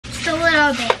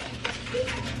little bit.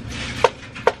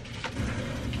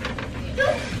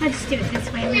 Let's do it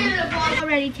this way. It's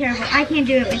already terrible. I can't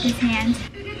do it with his hands.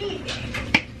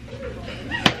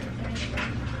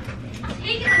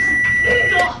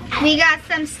 We got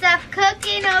some stuff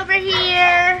cooking over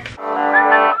here.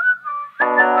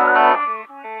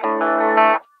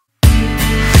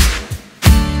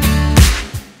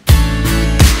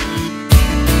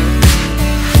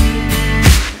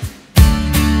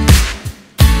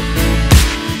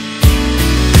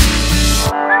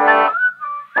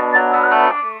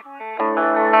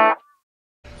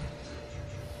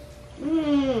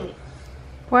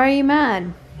 Why are you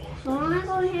mad? I want to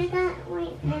go haircut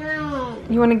right now.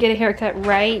 You want to get a haircut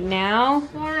right now?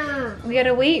 Yeah. We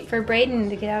gotta wait for Brayden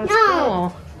to get out of school.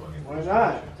 Why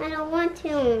not? I don't want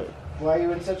to. Why are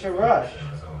you in such a rush?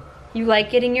 You like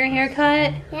getting your hair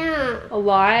cut? Yeah. A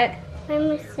lot? By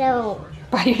myself.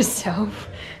 By yourself?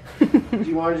 Do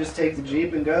you want to just take the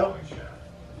Jeep and go?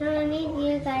 No, I need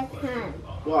you guys to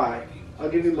Why? I'll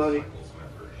give you money.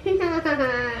 come.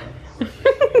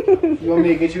 You want me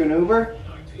to get you an Uber?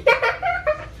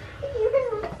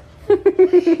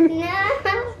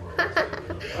 No.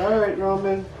 Alright,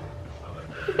 Roman.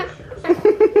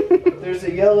 There's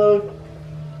a yellow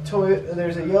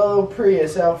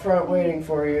Prius out front waiting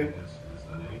for you.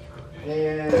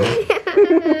 And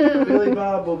Billy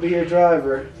Bob will be your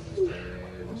driver.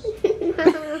 Here,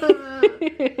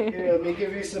 let me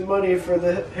give you some money for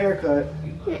the haircut.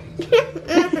 Once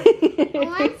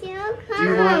you come. Do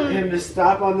you want him to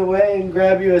stop on the way and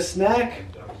grab you a snack?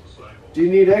 Do you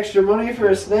need extra money for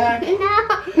a snack?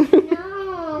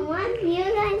 No. Once you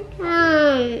guys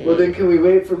come. Well, then can we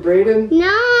wait for Brayden?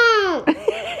 No.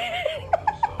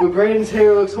 But Brayden's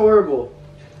hair looks horrible.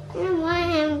 I don't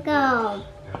want him to go.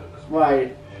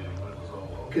 Why?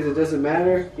 Because it doesn't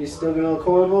matter? He's still gonna look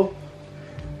horrible?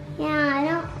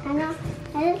 Yeah,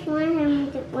 I just want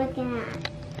him to look at.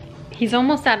 He's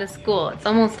almost out of school. It's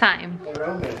almost time. Hey,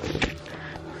 Roman,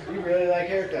 you really like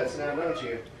haircuts now, don't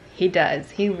you? He does.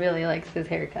 He really likes his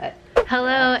haircut.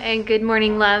 Hello and good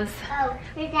morning, loves. Oh,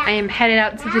 here's that. I am headed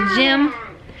out to the gym.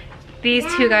 These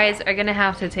two guys are gonna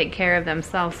have to take care of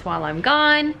themselves while I'm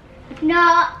gone.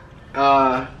 No.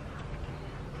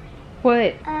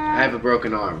 What? I have a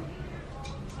broken arm.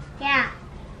 Yeah.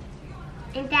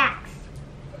 And Dax.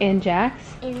 And Jax?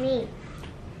 And me.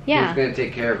 Yeah. Who's gonna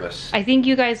take care of us? I think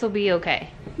you guys will be okay.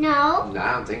 No. No,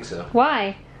 I don't think so.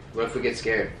 Why? What if we get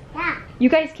scared? Yeah. You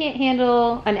guys can't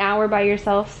handle an hour by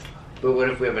yourselves? But what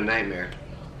if we have a nightmare?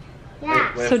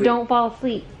 Yeah. What So if we- don't fall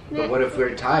asleep. But what if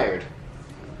we're tired?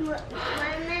 One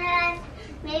minute.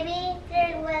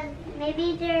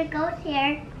 Maybe there are ghosts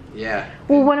here. Yeah.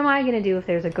 Well, what am I gonna do if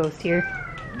there's a ghost here?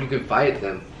 You could fight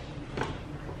them.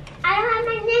 I don't have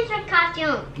my ninja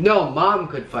costume. No, Mom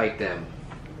could fight them.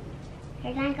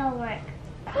 You're gonna go work.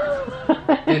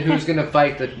 And who's gonna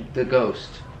fight the ghost?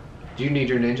 Do you need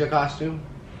your ninja costume?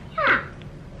 Yeah.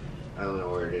 I don't know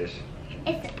where it is.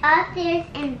 It's upstairs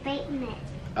in the basement.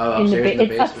 Oh, upstairs in the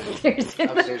it's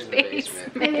basement. upstairs in the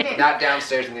basement. Not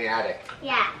downstairs in the attic.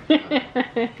 Yeah.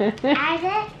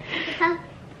 Attic.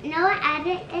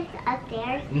 Attic is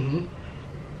upstairs. Mm-hmm.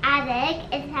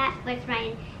 Attic is with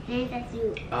my ninja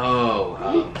suit.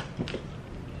 Oh.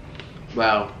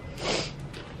 Well,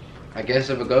 I guess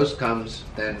if a ghost comes,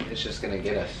 then it's just gonna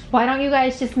get us. Why don't you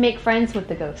guys just make friends with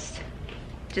the ghost?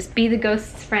 Just be the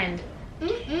ghost's friend. She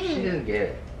doesn't get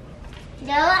it.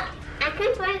 No, I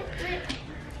can find it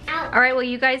out. All right, well,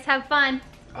 you guys have fun.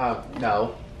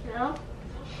 No. No.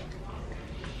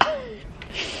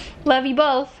 Love you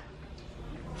both.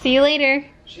 See you later.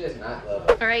 She does not love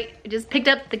us. All right, I just picked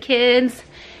up the kids.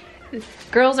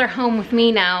 Girls are home with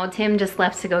me now. Tim just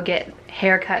left to go get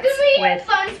haircuts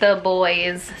with the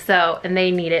boys. And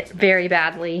they need it very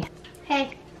badly.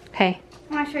 Hey, Hey,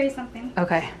 I want to show you something.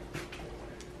 okay.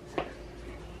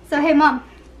 So, hey, Mom.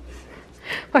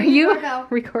 Are you doorbell.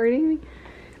 recording me?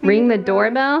 Ring the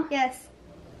doorbell? Yes.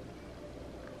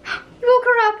 You woke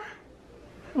her up.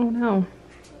 Oh no.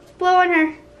 Blow on her.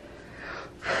 You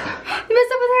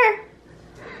messed up with her.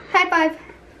 High five.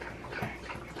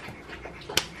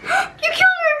 You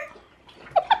killed her.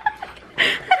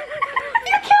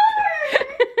 You killed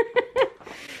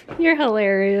her. You're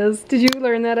hilarious. Did you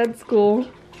learn that at school?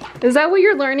 Is that what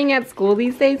you're learning at school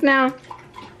these days now?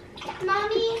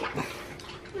 Mommy.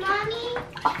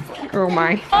 Oh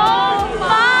my. Oh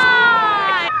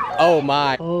my! Oh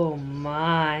my.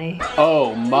 Oh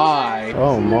Oh my. my.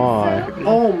 Oh my.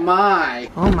 Oh my.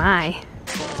 Oh my.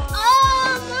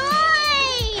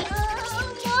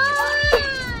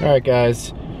 Alright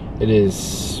guys, it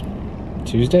is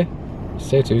Tuesday?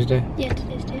 Say Tuesday? Yeah,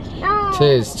 today's Tuesday.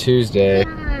 Today is Tuesday.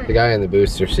 The guy in the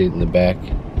booster seat in the back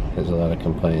has a lot of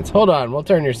complaints. Hold on, we'll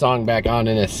turn your song back on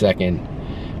in a second.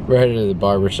 We're headed to the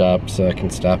barber shop so I can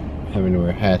stop having to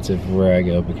wear hats everywhere I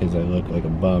go because I look like a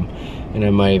bum. And I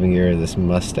might even get rid of this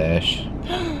mustache.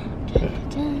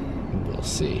 We'll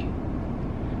see.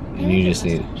 And you just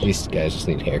need, these guys just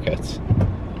need haircuts.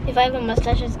 If I have a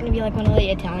mustache, it's gonna be like one of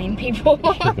the Italian people.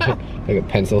 Like a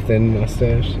pencil thin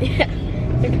mustache? Yeah.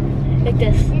 Like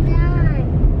this.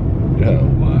 Oh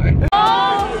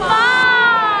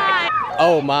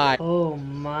my. Oh my! Oh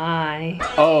my.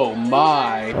 Oh my. Oh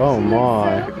my. Oh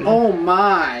my. Oh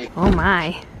my. Oh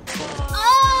my.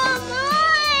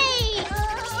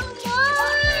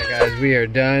 Alright guys, we are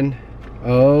done.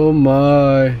 Oh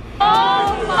my.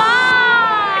 Oh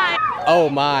my! Oh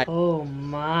my. Oh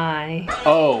my.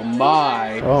 Oh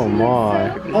my. Oh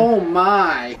my. Oh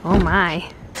my. Oh my.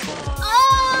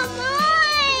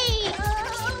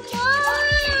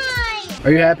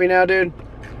 Are you happy now, dude?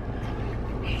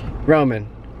 Roman,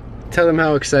 tell them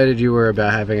how excited you were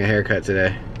about having a haircut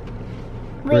today.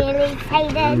 Really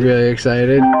excited. Really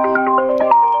excited?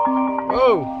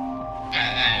 Oh!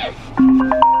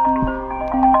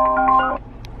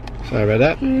 Sorry about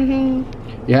that.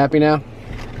 You happy now?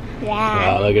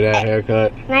 Yeah. Oh, look at that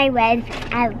haircut. I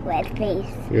have red face.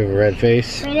 You have a red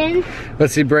face. Brayden?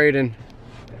 Let's see Brayden.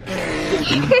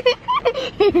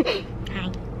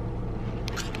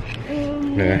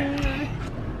 Yeah.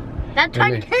 That's I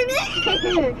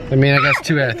mean, I guess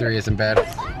 2 out of 3 isn't bad.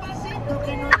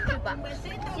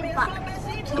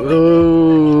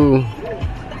 Ooh.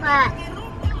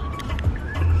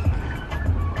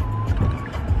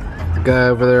 The guy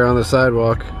over there on the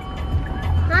sidewalk.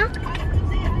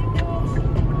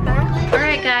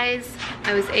 Alright guys,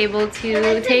 I was able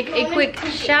to take a quick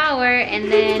shower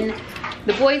and then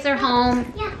the boys are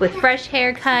home with fresh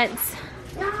haircuts.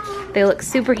 They look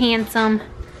super handsome.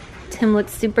 Tim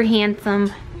looks super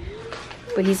handsome,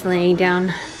 but he's laying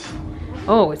down.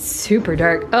 Oh, it's super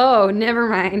dark. Oh, never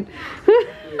mind.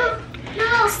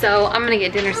 So I'm gonna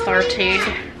get dinner started.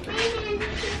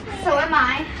 So am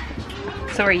I.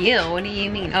 So are you. What do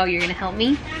you mean? Oh, you're gonna help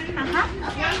me? Uh-huh.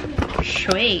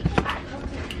 Sweet.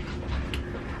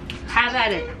 Have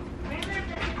at it.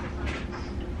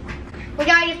 We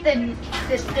gotta get the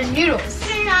noodles.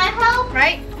 Can I help?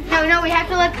 Right?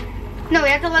 No, we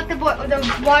have to let the water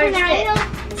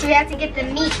sit. So we have to get the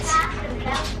meat.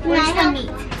 Where's the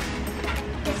meat?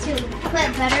 Let's see.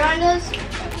 Put butter on those.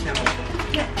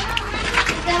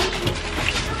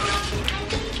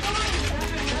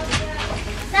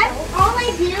 That's all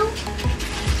I do.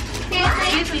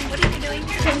 Excuse me, what are you doing?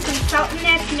 Put some salt in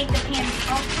there to make the pan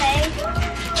okay.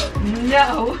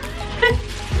 No.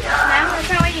 No, that's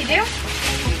not what you do.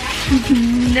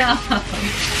 No.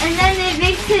 And then it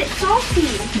makes it salty.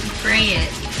 Spray it.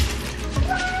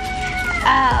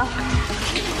 Oh.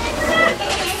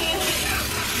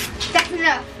 That's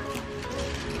enough.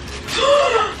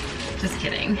 Just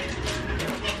kidding.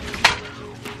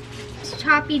 Let's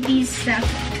choppy these stuff.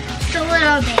 Just a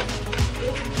little bit.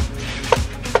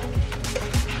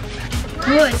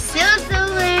 Ooh, it's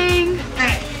sizzling.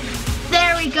 Alright.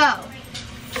 There we go.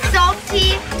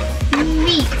 Salty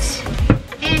meat.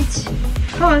 And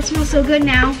oh, it smells so good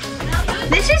now.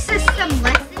 This is just some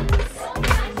lessons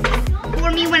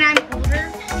for me when I'm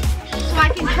older, so I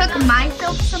can cook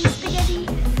myself some spaghetti.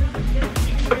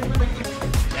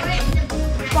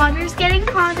 Water's getting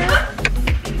hotter.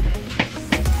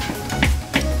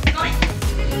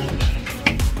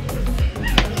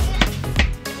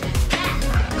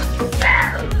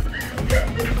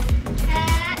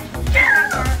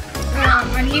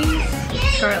 Onions.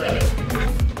 Shortly.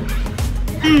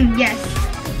 Yes.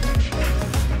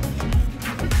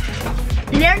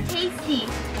 They're tasty,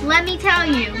 let me tell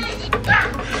you.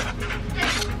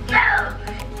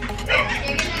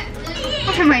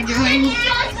 What am I doing?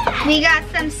 We got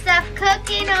some stuff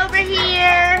cooking over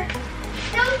here.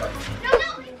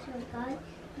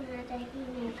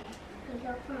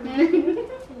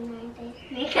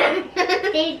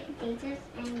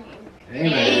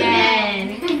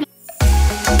 Amen.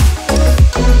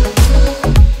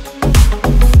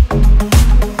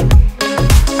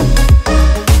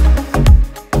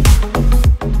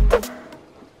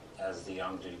 As the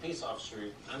on-duty peace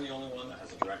officer, I'm the only one that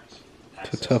has a direct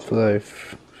access. It's a tough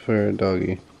life for a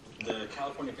doggy. The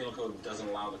California Penal Code doesn't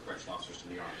allow the correctional officers to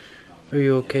be armed. Are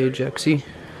you okay, Jaxie?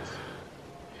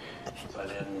 So I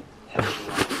then have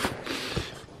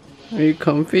to Are you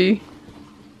comfy?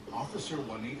 Officer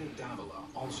Juanita Davila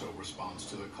also responds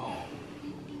to the call.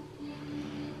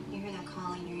 You hear that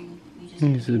calling during you just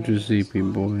He's a Giuseppe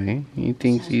boy. He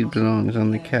thinks he belongs on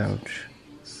the couch.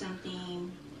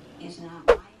 something is not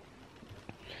right.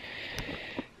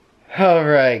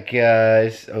 Alright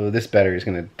guys. Oh, this battery's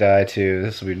gonna die too.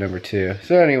 This will be number 2.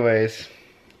 So anyways,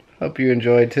 hope you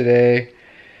enjoyed today.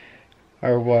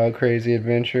 Our wild crazy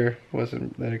adventure.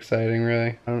 Wasn't that exciting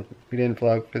really. We didn't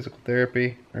vlog physical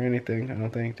therapy or anything, I don't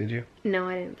think, did you? No,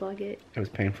 I didn't vlog it. It was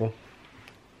painful.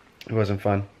 It wasn't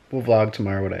fun. We'll vlog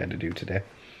tomorrow what I had to do today.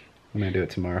 I'm gonna do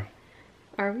it tomorrow.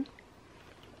 Are we?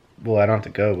 Well, I don't have to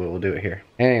go, but we'll do it here.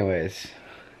 Anyways,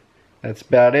 that's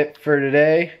about it for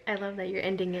today. I love that you're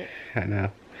ending it. I know.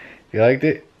 If you liked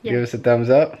it, Yeah. give us a thumbs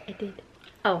up. I did.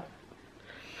 Oh.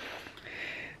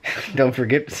 Don't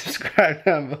forget to subscribe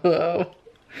down below.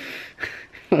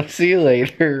 We'll see you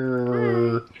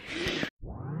later.